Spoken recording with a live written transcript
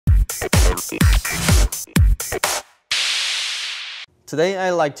Today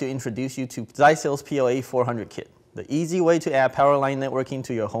I'd like to introduce you to Zyxel PLA-400 kit, the easy way to add Powerline networking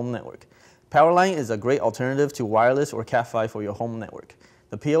to your home network. Powerline is a great alternative to wireless or Cat5 for your home network.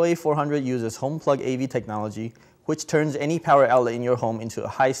 The PLA-400 uses HomePlug AV technology, which turns any power outlet in your home into a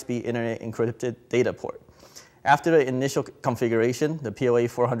high-speed internet encrypted data port. After the initial configuration, the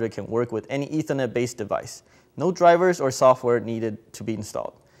PLA-400 can work with any Ethernet-based device. No drivers or software needed to be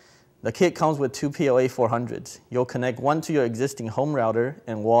installed. The kit comes with two PLA-400s. You'll connect one to your existing home router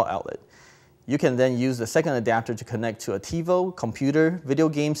and wall outlet. You can then use the second adapter to connect to a TiVo, computer, video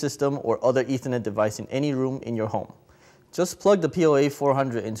game system, or other Ethernet device in any room in your home. Just plug the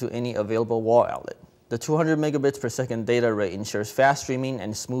PLA-400 into any available wall outlet. The 200 megabits per second data rate ensures fast streaming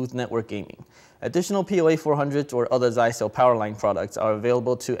and smooth network gaming. Additional PLA-400s or other Zyxel Powerline products are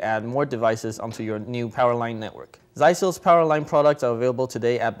available to add more devices onto your new Powerline network. Zyxel's Powerline products are available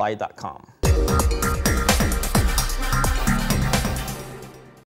today at buy.com.